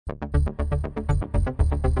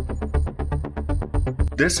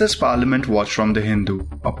This is Parliament Watch from The Hindu,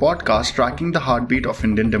 a podcast tracking the heartbeat of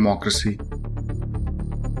Indian democracy.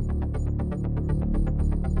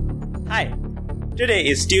 Hi, today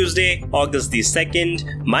is Tuesday, August the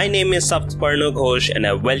 2nd. My name is Saptaparno Ghosh and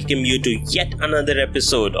I welcome you to yet another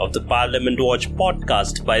episode of the Parliament Watch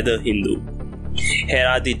podcast by The Hindu. Here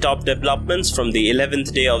are the top developments from the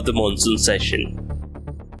 11th day of the Monsoon Session.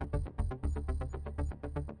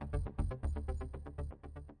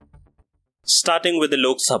 Starting with the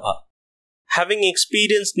Lok Sabha. Having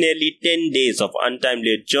experienced nearly 10 days of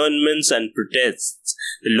untimely adjournments and protests,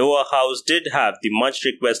 the lower house did have the much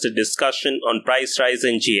requested discussion on price rise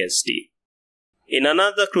and GST. In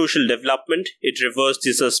another crucial development, it reversed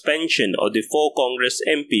the suspension of the 4 Congress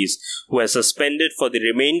MPs who were suspended for the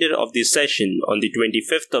remainder of the session on the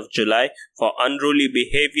 25th of July for unruly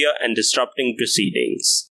behavior and disrupting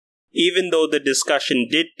proceedings. Even though the discussion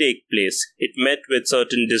did take place, it met with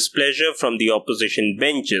certain displeasure from the opposition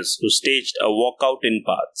benches who staged a walkout in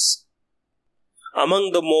parts.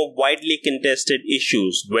 Among the more widely contested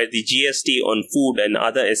issues were the GST on food and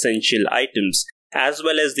other essential items, as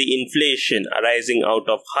well as the inflation arising out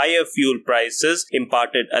of higher fuel prices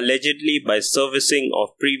imparted allegedly by servicing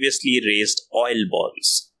of previously raised oil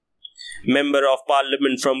bonds. Member of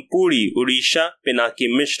Parliament from Puri, Odisha, Pinaki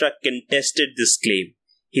Mishra contested this claim.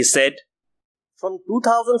 He said, from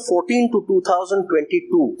 2014 to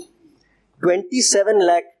 2022, 27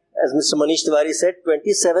 lakh, as Mr. Manish Tiwari said,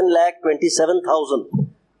 27,27,000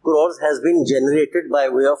 crores has been generated by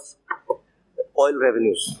way of oil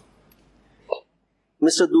revenues.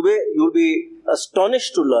 Mr. Dubey, you will be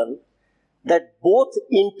astonished to learn that both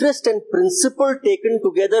interest and principal taken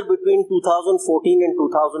together between 2014 and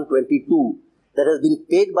 2022 that has been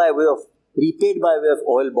repaid by way of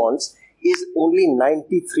oil bonds is only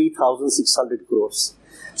 93,600 crores.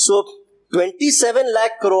 So 27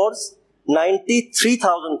 lakh crores,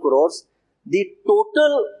 93,000 crores, the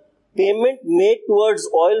total payment made towards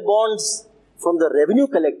oil bonds from the revenue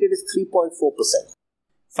collected is 3.4%.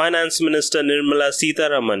 Finance Minister Nirmala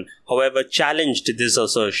Sitharaman, however, challenged this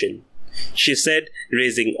assertion. She said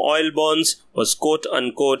raising oil bonds was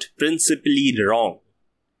quote-unquote principally wrong.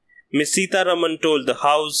 Ms. Sitharaman told the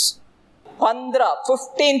House,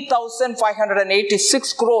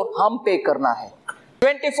 15,586 crore हम पे करना है,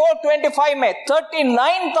 24-25 में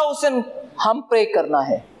 39,000 हम पे करना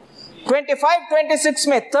है, 25-26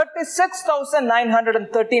 में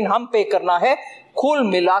 36,913 हम पे करना है, कुल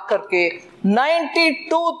मिलाकर के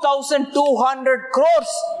 92,200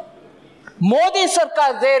 crores मोदी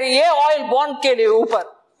सरकार दे रही है ऑयल बॉन्ड के लिए ऊपर.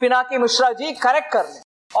 पिनाकी मिश्रा जी करेक्ट कर लें.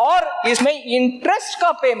 और इसमें इंटरेस्ट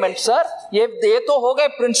का पेमेंट सर ये तो हो गए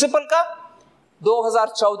प्रिंसिपल का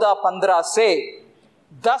 2014-15 से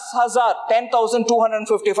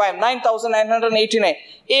 10,255 9,989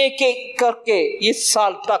 एक एक करके इस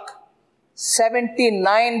साल तक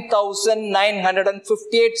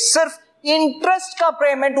 79,958 सिर्फ इंटरेस्ट का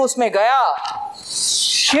पेमेंट उसमें गया.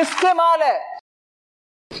 किसके माल है?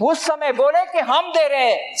 उस समय बोले कि हम दे रहे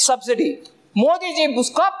हैं सब्सिडी, मोदी जी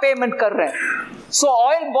उसका पेमेंट कर रहे हैं. सो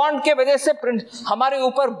ऑयल बॉन्ड के वजह से हमारे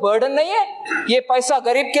ऊपर बर्डन नहीं है. ये पैसा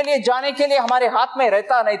गरीब के लिए जाने के लिए हमारे हाथ में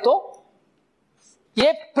रहता नहीं तो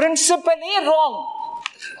ये principally wrong.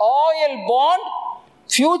 Oil bond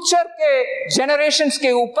future के जनरेशंस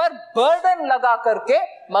के ऊपर बर्डन लगा करके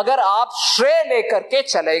मगर आप श्रेय लेकर के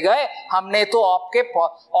चले गए. हमने तो आपके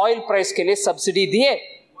ऑयल प्राइस के लिए सब्सिडी दिए.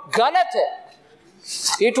 गलत है.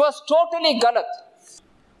 It was totally galat.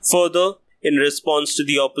 Further, in response to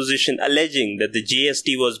the opposition alleging that the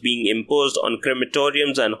GST was being imposed on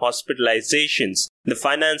crematoriums and hospitalizations, the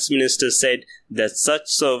finance minister said that such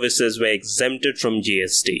services were exempted from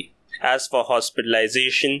GST. As for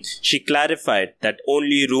hospitalization, she clarified that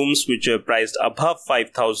only rooms which were priced above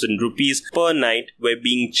 5,000 rupees per night were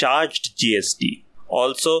being charged GST.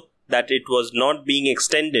 Also, that it was not being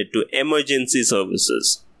extended to emergency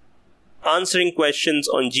services. Answering questions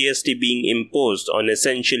on GST being imposed on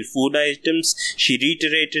essential food items, she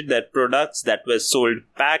reiterated that products that were sold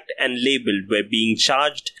packed and labelled were being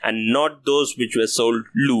charged and not those which were sold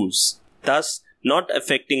loose, thus not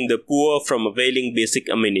affecting the poor from availing basic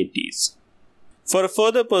amenities. For a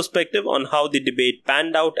further perspective on how the debate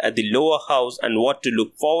panned out at the lower house and what to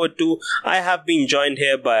look forward to, I have been joined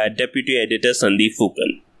here by our Deputy Editor Sandeep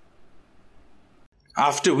Phukan.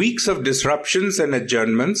 After weeks of disruptions and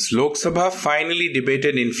adjournments, Lok Sabha finally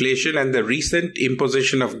debated inflation and the recent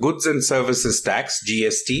imposition of Goods and Services Tax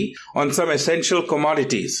 (GST) on some essential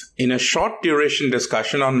commodities in a short duration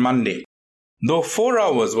discussion on Monday. Though 4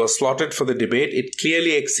 hours were slotted for the debate, it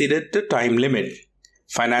clearly exceeded the time limit.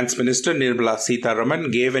 Finance Minister Nirmala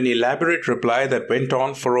Sitharaman gave an elaborate reply that went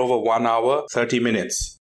on for over 1 hour, 30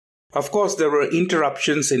 minutes. Of course, there were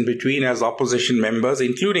interruptions in between as opposition members,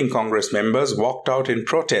 including Congress members, walked out in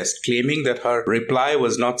protest, claiming that her reply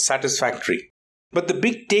was not satisfactory. But the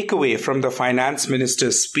big takeaway from the finance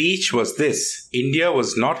minister's speech was this: India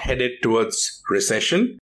was not headed towards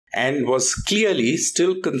recession and was clearly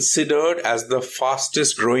still considered as the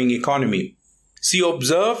fastest growing economy. She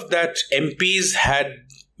observed that MPs had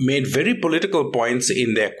made very political points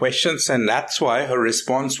in their questions, and that's why her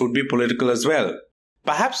response would be political as well.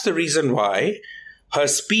 Perhaps the reason why her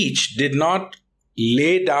speech did not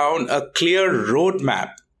lay down a clear roadmap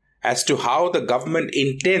as to how the government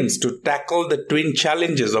intends to tackle the twin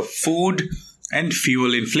challenges of food and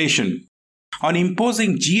fuel inflation. On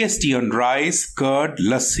imposing GST on rice, curd,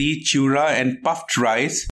 lassi, chura and puffed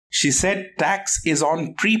rice, she said tax is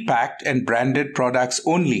on pre-packed and branded products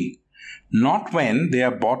only, not when they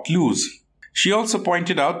are bought loose. She also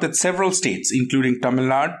pointed out that several states, including Tamil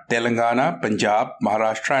Nadu, Telangana, Punjab,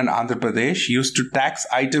 Maharashtra and Andhra Pradesh, used to tax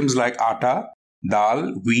items like atta,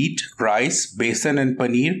 dal, wheat, rice, besan and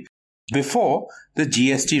paneer before the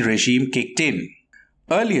GST regime kicked in.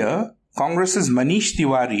 Earlier, Congress's Manish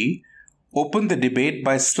Tiwari opened the debate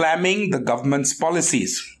by slamming the government's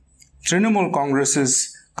policies. Trinamool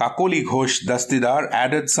Congress's Kakoli Ghosh Dastidar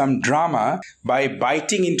added some drama by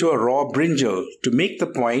biting into a raw brinjal to make the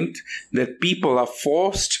point that people are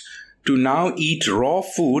forced to now eat raw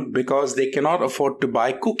food because they cannot afford to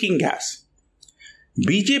buy cooking gas.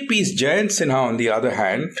 BJP's Jayant Sinha, on the other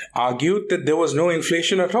hand, argued that there was no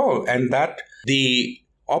inflation at all and that the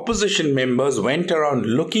opposition members went around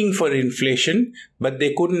looking for inflation, but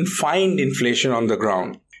they couldn't find inflation on the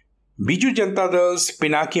ground. Biju Janata Dal's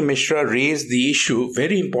Pinaki Mishra raised the issue,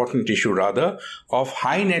 very important issue rather, of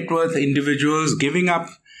high net worth individuals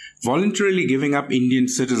voluntarily giving up Indian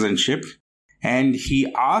citizenship, and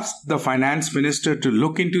he asked the finance minister to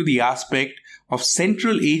look into the aspect of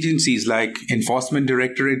central agencies like Enforcement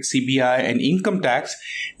Directorate, CBI and Income Tax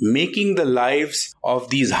making the lives of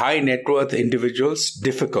these high net worth individuals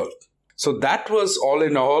difficult. So that was all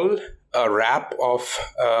in all a wrap of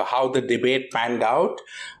how the debate panned out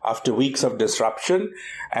after weeks of disruption.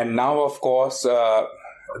 And now, of course,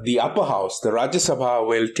 the upper house, the Rajya Sabha,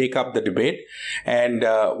 will take up the debate, and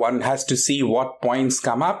one has to see what points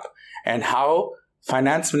come up and how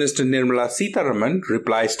Finance Minister Nirmala Sitharaman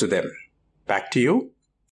replies to them. Back to you.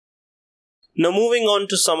 Now moving on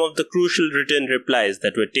to some of the crucial written replies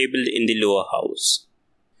that were tabled in the lower house.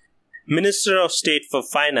 Minister of State for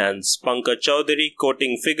Finance Pankaj Chaudhary,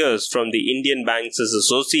 quoting figures from the Indian Banks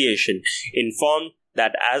Association, informed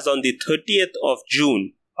that as on the 30th of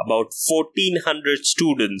June, about 1,400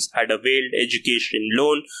 students had availed education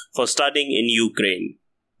loan for studying in Ukraine.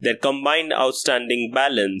 Their combined outstanding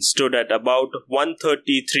balance stood at about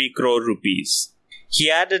 133 crore rupees. He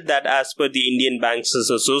added that as per the Indian Banks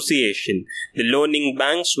Association, the loaning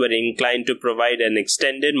banks were inclined to provide an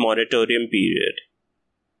extended moratorium period.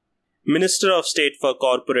 Minister of State for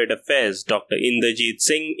Corporate Affairs Dr. Inderjeet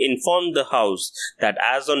Singh informed the House that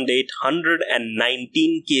as on date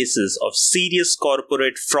 119 cases of serious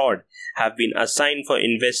corporate fraud have been assigned for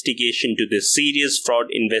investigation to the Serious Fraud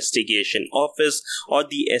Investigation Office or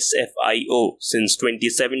the SFIO since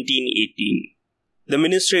 2017-18. The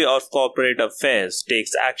Ministry of Corporate Affairs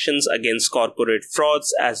takes actions against corporate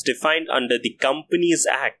frauds as defined under the Companies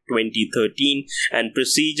Act 2013 and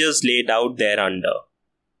procedures laid out thereunder.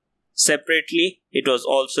 Separately, it was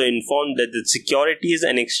also informed that the Securities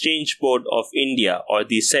and Exchange Board of India or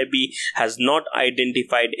the SEBI has not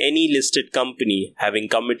identified any listed company having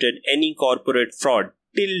committed any corporate fraud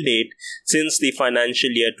till date since the financial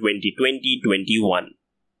year 2020-21.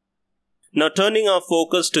 Now turning our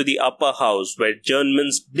focus to the upper house where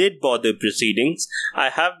adjournments did bother proceedings, I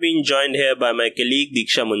have been joined here by my colleague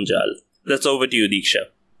Diksha Munjal. That's over to you, Diksha.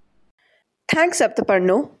 Thanks,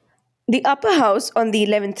 Saptaparno. The upper house on the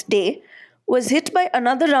 11th day was hit by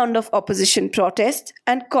another round of opposition protests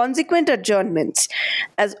and consequent adjournments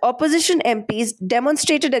as opposition MPs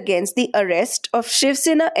demonstrated against the arrest of Shiv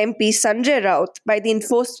Sena MP Sanjay Raut by the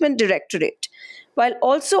Enforcement Directorate, while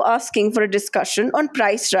also asking for a discussion on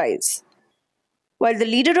price rise. While the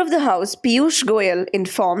leader of the House, Piyush Goyal,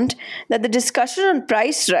 informed that the discussion on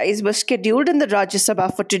price rise was scheduled in the Rajya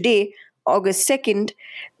Sabha for today, August 2nd,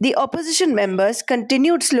 the opposition members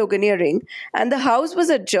continued sloganeering and the House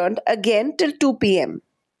was adjourned again till 2 p.m.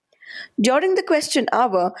 During the question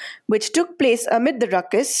hour, which took place amid the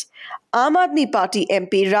ruckus, Aam Aadmi Party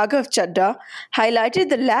MP Raghav Chadha highlighted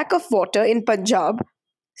the lack of water in Punjab,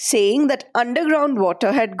 saying that underground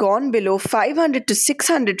water had gone below 500 to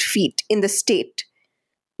 600 feet in the state.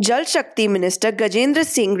 Jal Shakti Minister Gajendra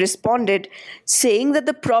Singh responded, saying that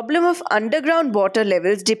the problem of underground water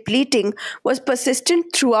levels depleting was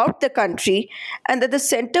persistent throughout the country and that the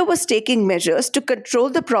centre was taking measures to control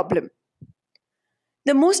the problem.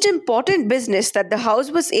 The most important business that the House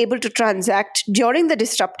was able to transact during the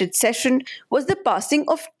disrupted session was the passing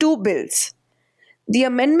of two bills. The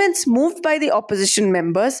amendments moved by the opposition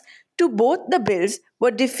members to both the bills were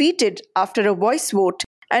defeated after a voice vote,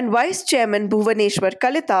 and Vice Chairman Bhuvaneshwar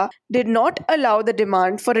Kalita did not allow the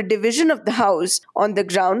demand for a division of the House on the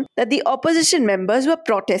ground that the opposition members were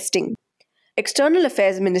protesting. External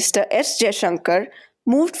Affairs Minister S. Jaishankar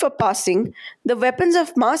moved for passing the Weapons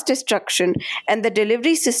of Mass Destruction and the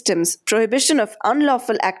Delivery Systems Prohibition of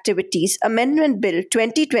Unlawful Activities Amendment Bill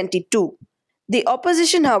 2022. The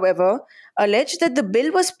opposition, however, alleged that the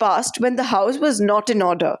bill was passed when the House was not in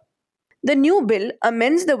order. The new bill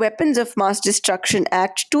amends the Weapons of Mass Destruction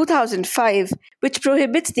Act 2005, which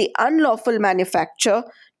prohibits the unlawful manufacture,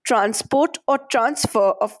 transport, or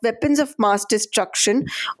transfer of weapons of mass destruction,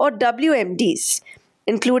 or WMDs,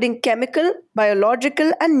 including chemical,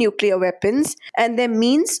 biological, and nuclear weapons, and their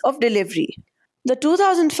means of delivery. The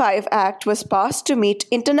 2005 Act was passed to meet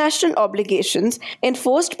international obligations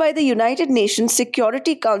enforced by the United Nations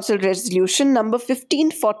Security Council Resolution No.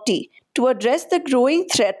 1540 to address the growing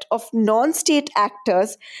threat of non-state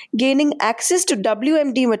actors gaining access to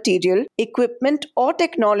WMD material, equipment, or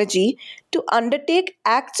technology to undertake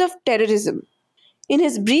acts of terrorism. In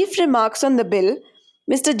his brief remarks on the bill,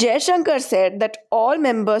 Mr. Jaishankar said that all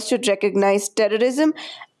members should recognize terrorism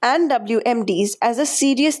and WMDs as a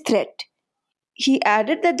serious threat. He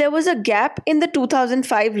added that there was a gap in the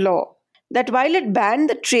 2005 law, that while it banned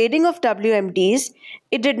the trading of WMDs,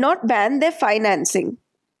 it did not ban their financing.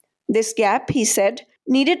 This gap, he said,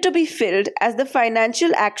 needed to be filled as the Financial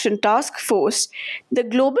Action Task Force, the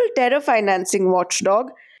global terror financing watchdog,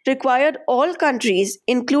 required all countries,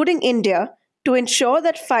 including India, to ensure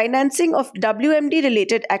that financing of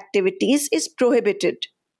WMD-related activities is prohibited.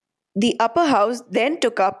 The Upper House then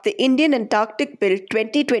took up the Indian Antarctic Bill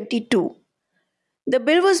 2022. The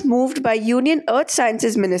bill was moved by Union Earth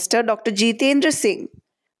Sciences Minister Dr. Jitendra Singh.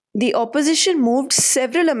 The opposition moved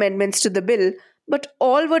several amendments to the bill, but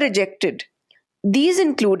all were rejected. These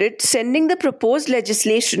included sending the proposed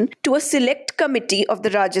legislation to a select committee of the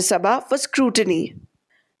Rajya Sabha for scrutiny.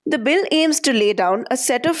 The bill aims to lay down a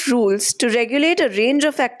set of rules to regulate a range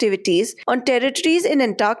of activities on territories in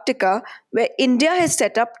Antarctica where India has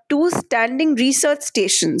set up two standing research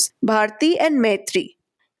stations, Bharti and Maitri.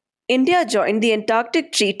 India joined the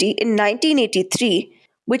Antarctic Treaty in 1983,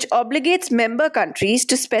 which obligates member countries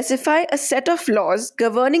to specify a set of laws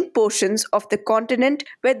governing portions of the continent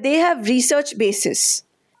where they have research bases.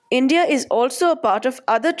 India is also a part of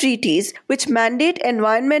other treaties which mandate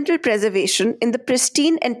environmental preservation in the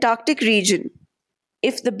pristine Antarctic region.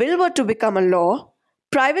 If the bill were to become a law,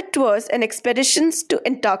 private tours and expeditions to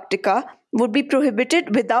Antarctica would be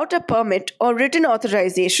prohibited without a permit or written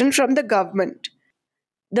authorization from the government.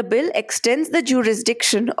 The bill extends the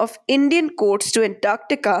jurisdiction of Indian courts to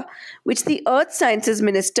Antarctica, which the Earth Sciences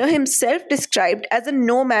Minister himself described as a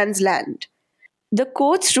no man's land. The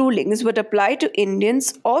court's rulings would apply to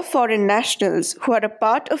Indians or foreign nationals who are a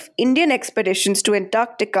part of Indian expeditions to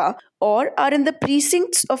Antarctica or are in the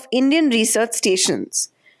precincts of Indian research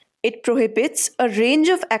stations. It prohibits a range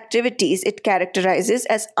of activities it characterizes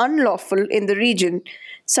as unlawful in the region,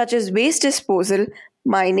 such as waste disposal,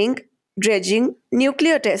 mining, dredging,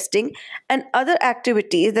 nuclear testing, and other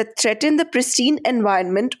activities that threaten the pristine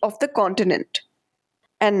environment of the continent.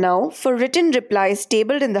 And now, for written replies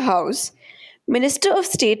tabled in the House, Minister of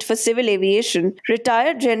State for Civil Aviation,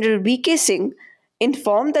 retired General V.K. Singh,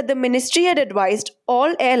 informed that the ministry had advised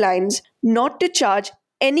all airlines not to charge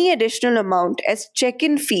any additional amount as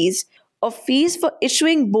check-in fees or fees for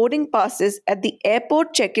issuing boarding passes at the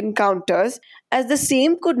airport check-in counters, as the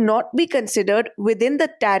same could not be considered within the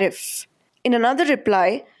tariff. In another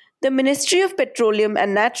reply, the Ministry of Petroleum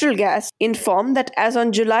and Natural Gas informed that as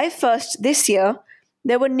on July 1st this year,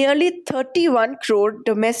 there were nearly 31 crore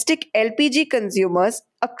domestic LPG consumers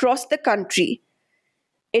across the country.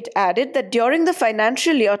 It added that during the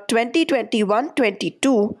financial year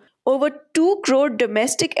 2021-22, over 2 crore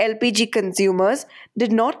domestic LPG consumers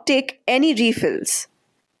did not take any refills.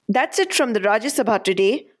 That's it from the Rajya Sabha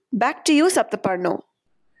today. Back to you, Saptaparno.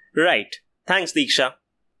 Right. Thanks, Diksha.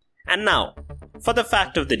 And now, for the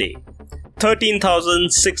fact of the day.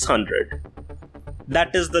 13,600.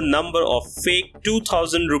 That is the number of fake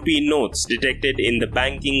 2,000 rupee notes detected in the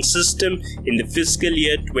banking system in the fiscal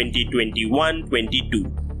year 2021-22,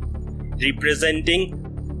 representing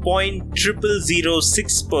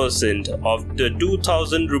 0.0006% of the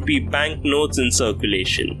 2000 rupee banknotes in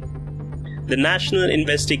circulation. The National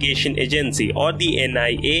Investigation Agency, or the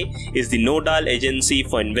NIA, is the nodal agency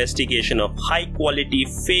for investigation of high-quality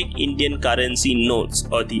fake Indian currency notes,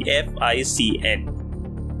 or the FICN.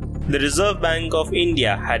 The Reserve Bank of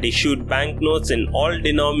India had issued banknotes in all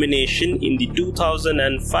denomination in the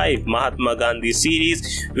 2005 Mahatma Gandhi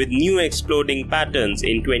series with new exploding patterns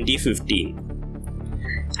in 2015.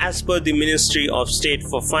 As per the Ministry of State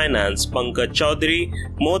for Finance, Pankaj Chaudhary,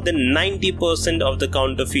 more than 90% of the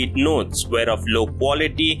counterfeit notes were of low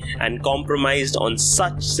quality and compromised on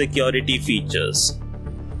such security features.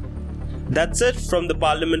 That's it from the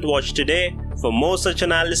Parliament Watch today. For more such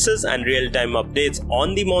analysis and real-time updates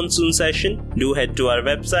on the Monsoon Session, do head to our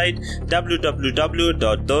website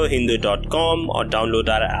www.thehindu.com or download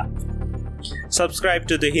our app. Subscribe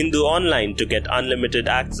to The Hindu Online to get unlimited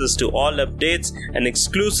access to all updates and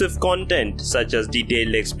exclusive content such as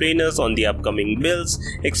detailed explainers on the upcoming bills,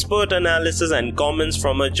 expert analysis and comments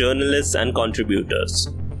from our journalists and contributors.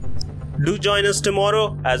 Do join us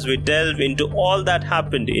tomorrow as we delve into all that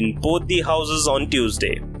happened in both the houses on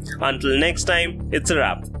Tuesday. Until next time, it's a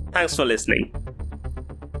wrap. Thanks for listening.